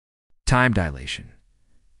Time dilation.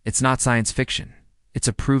 It's not science fiction. It's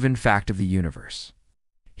a proven fact of the universe.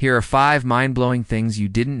 Here are 5 mind-blowing things you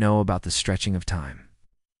didn't know about the stretching of time.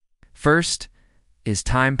 First is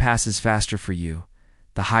time passes faster for you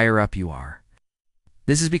the higher up you are.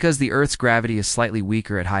 This is because the Earth's gravity is slightly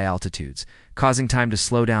weaker at high altitudes, causing time to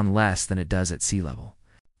slow down less than it does at sea level.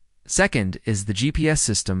 Second is the GPS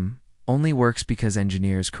system only works because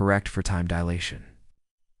engineers correct for time dilation.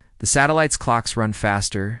 The satellite's clocks run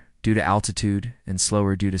faster due to altitude and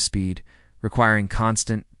slower due to speed, requiring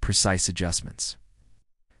constant, precise adjustments.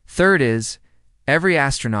 Third is, every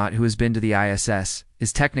astronaut who has been to the ISS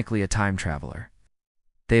is technically a time traveler.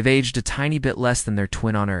 They've aged a tiny bit less than their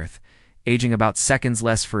twin on Earth, aging about seconds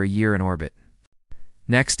less for a year in orbit.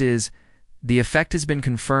 Next is, the effect has been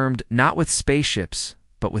confirmed not with spaceships,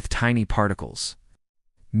 but with tiny particles.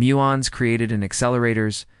 Muons created in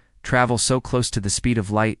accelerators travel so close to the speed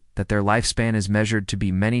of light that their lifespan is measured to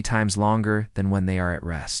be many times longer than when they are at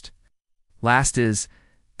rest. Last is,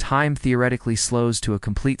 time theoretically slows to a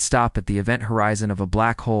complete stop at the event horizon of a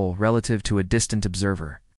black hole relative to a distant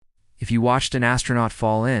observer. If you watched an astronaut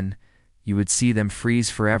fall in, you would see them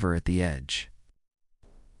freeze forever at the edge.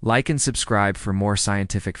 Like and subscribe for more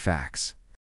scientific facts.